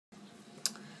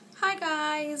Hi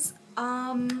guys,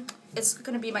 it's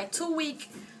gonna be my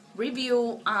 2-week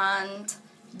review on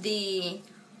the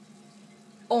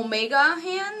Omega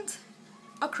hand,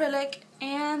 acrylic,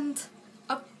 and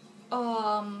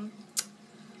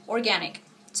organic.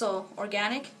 So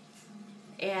organic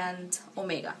and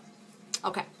Omega.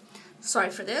 Okay,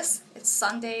 sorry for this. It's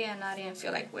Sunday and I didn't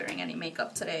feel like wearing any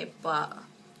makeup today, but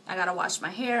I gotta wash my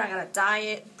hair. I gotta dye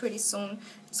it pretty soon.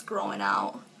 It's growing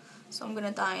out, so I'm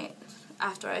gonna dye it.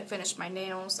 After I finish my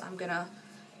nails, I'm gonna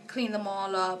clean them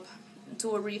all up,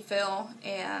 do a refill,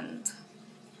 and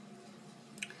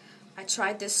I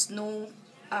tried this new,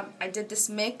 I did this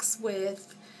mix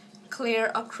with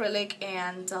clear acrylic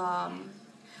and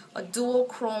a dual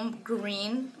chrome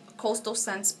green Coastal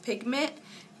Scents pigment,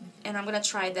 and I'm gonna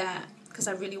try that because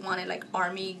I really wanted like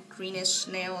army greenish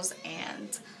nails,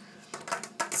 and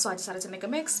so I decided to make a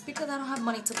mix because I don't have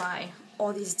money to buy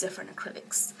all these different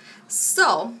acrylics.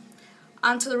 So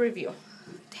on to the review.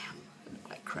 Damn, I look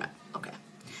like crap. Okay,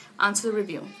 on to the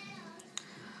review.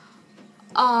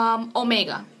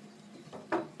 Omega.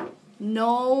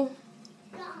 No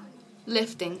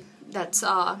lifting. That's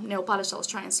nail polish. I was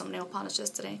trying some nail polishes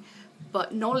today,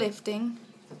 but no lifting.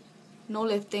 No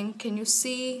lifting. Can you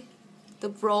see the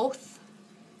growth?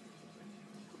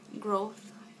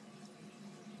 Growth.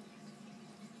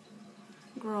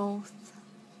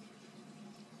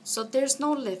 So there's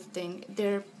no lifting.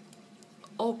 They're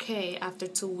okay after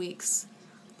 2 weeks.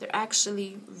 They're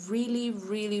actually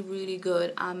really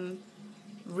good. I'm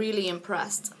really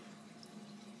impressed.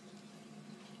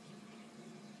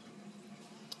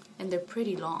 And they're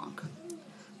pretty long.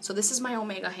 So this is my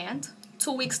Omega hand.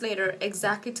 2 weeks later,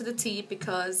 exactly to the T,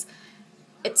 because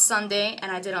it's Sunday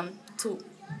and I did them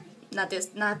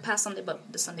not past Sunday,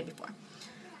 but the Sunday before.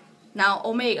 Now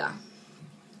Omega.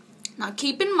 Now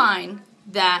keep in mind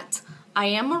that I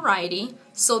am a righty,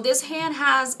 so this hand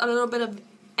has a little bit of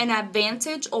an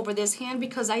advantage over this hand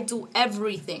because I do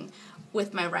everything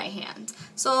with my right hand.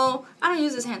 So I don't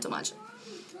use this hand too much.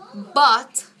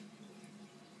 But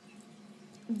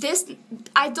this,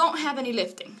 I don't have any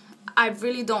lifting. I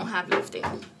really don't have lifting.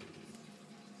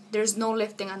 There's no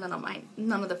lifting on none of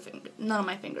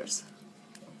my fingers.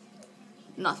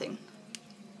 Nothing.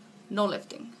 No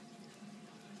lifting.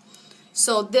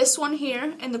 So this one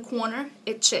here in the corner,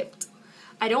 it chipped.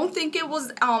 I don't think it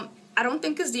was, I don't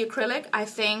think it's the acrylic. I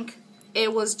think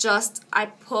it was just, I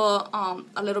put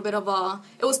a little bit of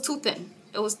it was too thin.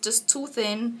 It was just too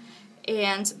thin,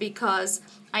 and because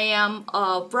I am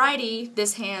a righty,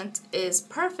 this hand is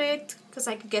perfect because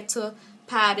I could get to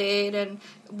pat it, and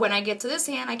when I get to this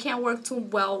hand, I can't work too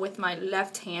well with my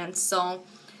left hand, so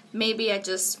maybe I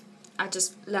just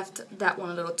left that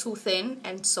one a little too thin,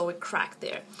 and so it cracked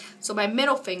there. So my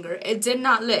middle finger, it did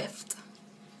not lift.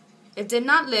 It did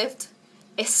not lift.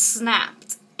 It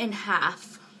snapped in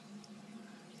half.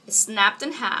 It snapped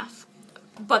in half.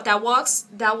 But that was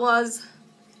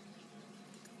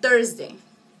Thursday.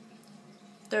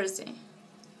 Thursday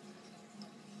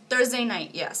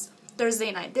night, yes.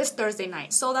 Thursday night. This Thursday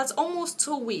night. So that's almost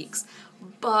 2 weeks.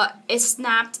 But it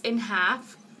snapped in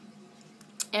half.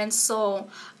 And so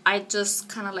I just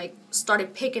kind of like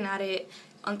started picking at it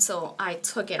until I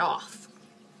took it off.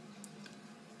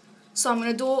 So I'm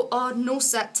going to do a new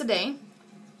set today.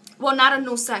 Well, not a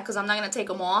new set because I'm not going to take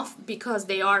them off because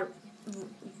they are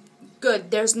good.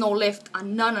 There's no lift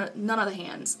on none of the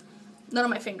hands. None of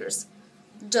my fingers.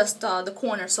 Just the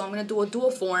corner. So I'm going to do a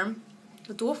dual form.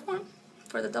 A dual form?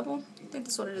 For the double? I think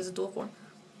that's what it is, a dual form.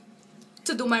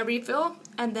 To do my refill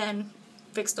and then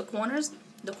fix the corners.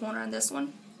 The corner on this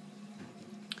one.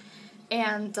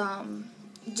 And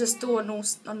just do a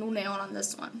new nail on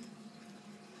this one.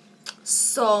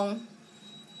 So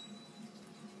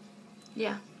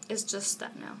yeah, it's just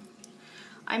that now.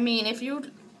 I mean, if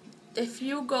you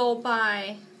go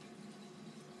by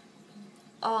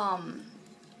I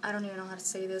don't even know how to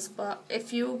say this, but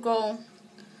if you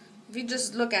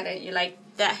just look at it, you're like,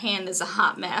 that hand is a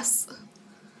hot mess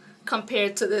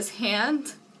compared to this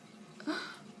hand.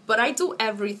 But I do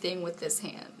everything with this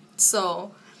hand.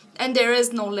 So, and there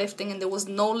is no lifting, and there was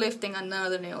no lifting on none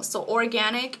of the nails. So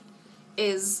organic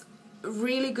is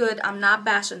really good. I'm not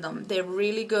bashing them. They're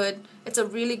really good. It's a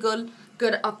really good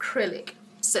acrylic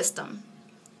system.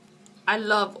 I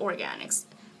love organics,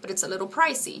 but it's a little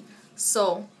pricey.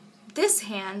 So this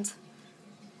hand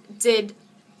did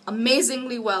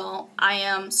amazingly well. I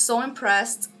am so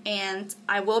impressed, and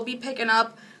I will be picking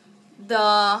up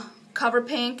the Cover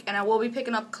Pink, and I will be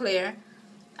picking up Clear.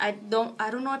 I don't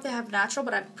know if they have natural,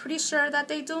 but I'm pretty sure that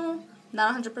they do.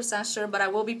 Not 100% sure, but I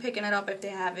will be picking it up if they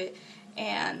have it.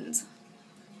 And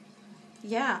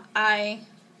yeah, I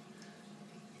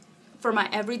for my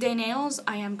everyday nails,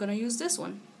 I am gonna use this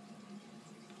one,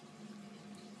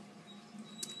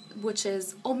 which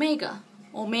is Omega.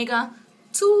 Omega,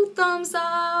 2 thumbs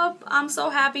up. I'm so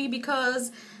happy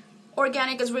because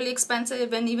organic is really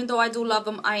expensive, and even though I do love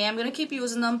them, I am gonna keep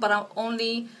using them, but I'll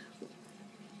only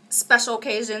special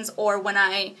occasions or when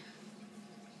I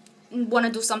want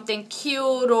to do something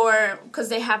cute, or because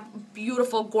they have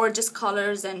beautiful, gorgeous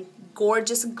colors and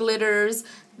gorgeous glitters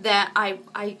that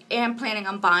I am planning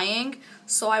on buying.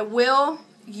 So I will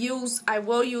use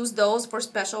those for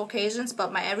special occasions,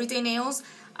 but my everyday nails,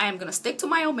 I am gonna stick to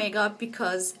my Omega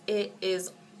because it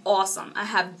is awesome. I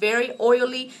have very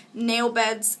oily nail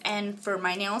beds, and for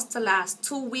my nails to last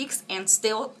 2 weeks and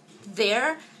still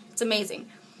there, it's amazing.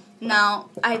 Now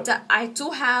I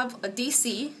do have a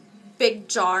DC, big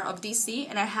jar of DC,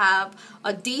 and I have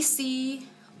a DC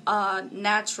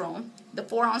natural, the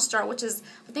 4-ounce jar, which is,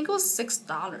 I think it was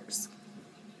 $6.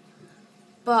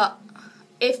 But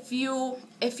if you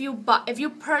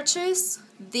purchase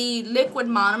the liquid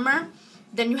monomer,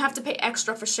 then you have to pay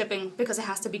extra for shipping because it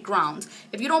has to be ground.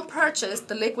 If you don't purchase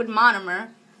the liquid monomer,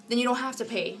 then you don't have to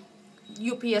pay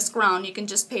UPS ground. You can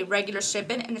just pay regular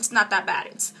shipping, and it's not that bad.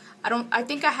 I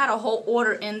think I had a whole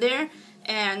order in there,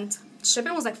 and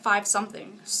shipping was like 5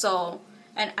 something. So,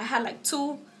 and I had like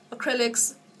 2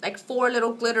 acrylics, like 4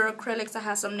 little glitter acrylics. I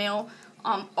had some nail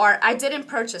art. I didn't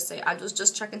purchase it. I was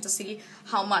just checking to see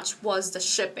how much was the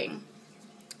shipping.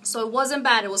 So it wasn't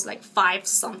bad. It was like 5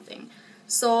 something.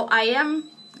 So I am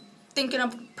thinking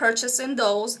of purchasing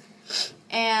those,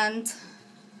 and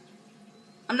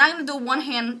I'm not going to do one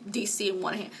hand DC and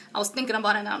one hand. I was thinking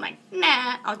about it, and I'm like,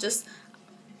 nah, I'll just,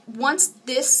 once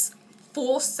this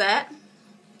full set,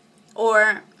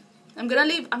 or I'm going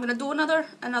to do another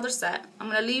set. I'm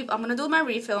going to do my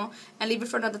refill and leave it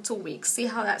for another 2 weeks. See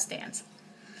how that stands.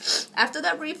 After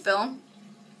that refill,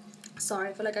 sorry,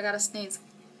 I feel like I got to sneeze.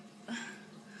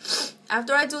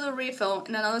 After I do the refill,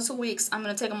 in another 2 weeks, I'm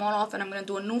going to take them all off, and I'm going to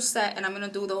do a new set, and I'm going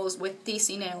to do those with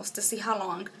DC nails to see how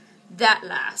long that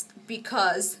lasts.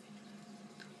 Because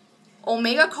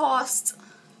Omega cost,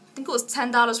 I think it was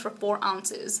 $10 for 4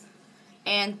 ounces.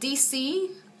 And DC,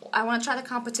 I want to try the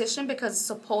competition because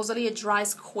supposedly it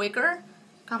dries quicker.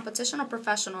 Competition or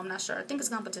professional, I'm not sure. I think it's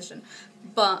competition.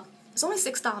 But it's only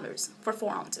 $6 for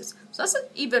 4 ounces. So that's an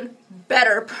even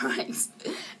better price.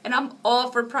 And I'm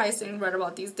all for pricing right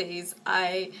about these days.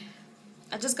 I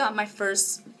just got my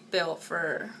first bill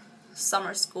for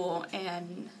summer school,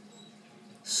 and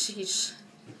sheesh,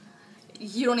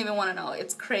 you don't even want to know.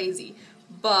 It's crazy.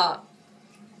 But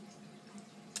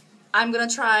I'm going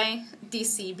to try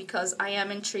DC because I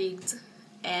am intrigued,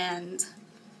 and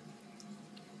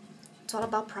it's all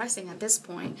about pricing at this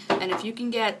point. And if you can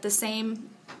get the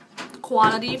same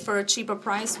quality for a cheaper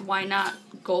price, why not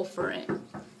go for it?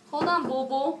 Hold on,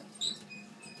 Boo-Boo.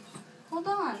 Hold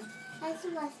on. I have to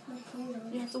wash my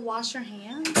hands. You have to wash your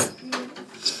hands? Mm-hmm.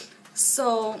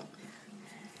 So,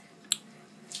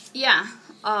 yeah.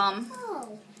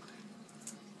 Oh.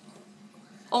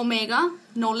 Omega,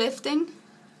 no lifting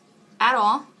at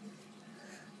all.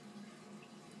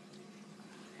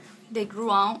 They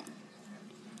grew out.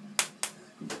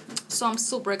 So I'm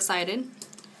super excited.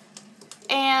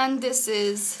 And this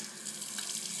is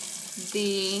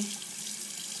the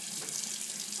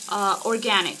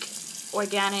organic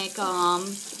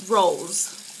rose.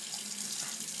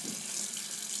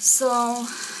 So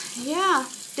yeah,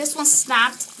 this one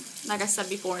snapped. Like I said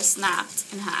before, it snapped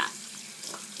in half.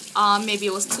 Maybe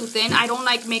it was too thin. I don't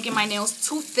like making my nails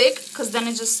too thick because then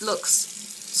it just looks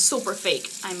super fake.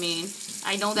 I mean,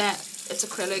 I know that it's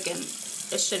acrylic and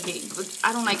it should be, but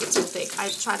I don't like it too thick. I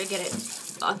try to get it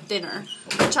thinner.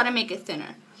 I try to make it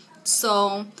thinner.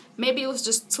 So maybe it was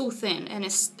just too thin, and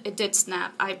it did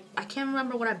snap. I can't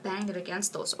remember what I banged it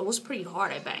against though. So it was pretty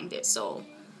hard. I banged it. So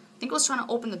I think I was trying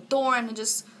to open the door and it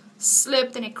just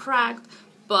slipped and it cracked.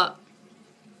 But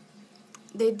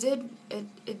it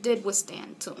did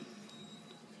withstand too.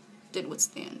 Did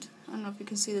withstand. I don't know if you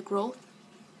can see the growth.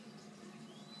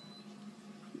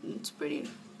 It's pretty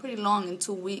long in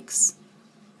 2 weeks.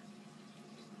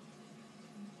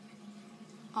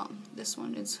 This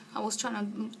one is, I was trying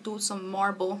to do some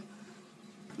marble,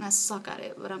 and I suck at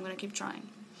it, but I'm gonna keep trying.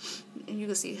 And you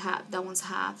can see that one's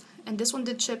half, and this one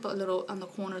did chip a little on the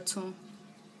corner too.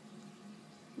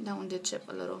 That one did chip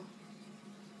a little.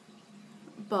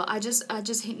 But I just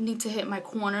need to hit my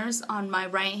corners on my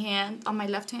right hand, on my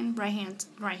left hand, right hand.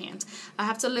 I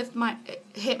have to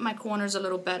hit my corners a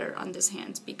little better on this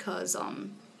hand because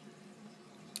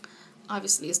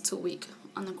obviously it's too weak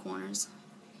on the corners.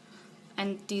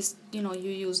 And these, you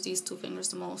use these 2 fingers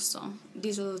the most, so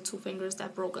these are the 2 fingers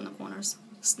that broke on the corners,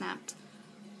 snapped.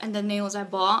 And the nails I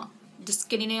bought, the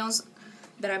skinny nails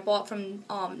that I bought from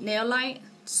Nail Light,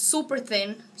 super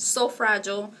thin, so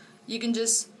fragile. You can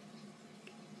just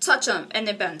touch them and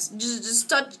it bends. Just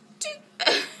touch,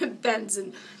 it bends.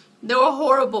 And they were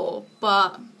horrible,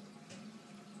 but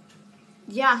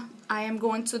yeah, I am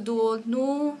going to do a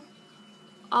new.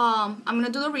 I'm gonna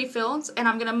do the refills, and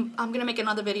I'm gonna make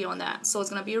another video on that. So it's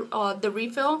gonna be the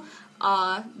refill,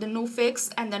 the new fix,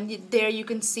 and then there you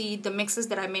can see the mixes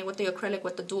that I made with the acrylic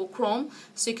with the dual chrome,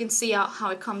 so you can see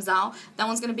how it comes out. That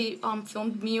one's gonna be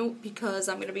filmed mute because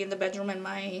I'm gonna be in the bedroom and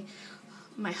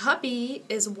my hubby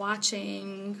is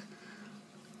watching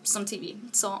some TV,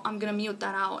 so I'm gonna mute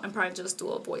that out and probably just do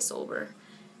a voiceover.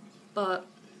 But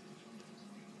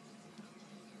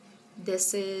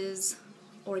this is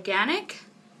organic.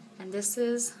 And this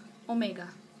is Omega.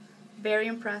 Very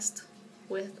impressed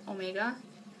with Omega.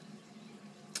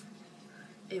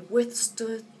 It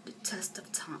withstood the test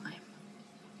of time.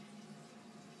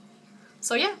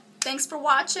 So yeah, thanks for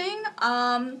watching.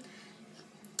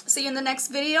 See you in the next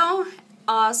video.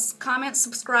 Comment,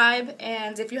 subscribe,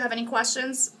 and if you have any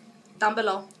questions, down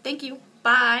below. Thank you.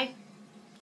 Bye.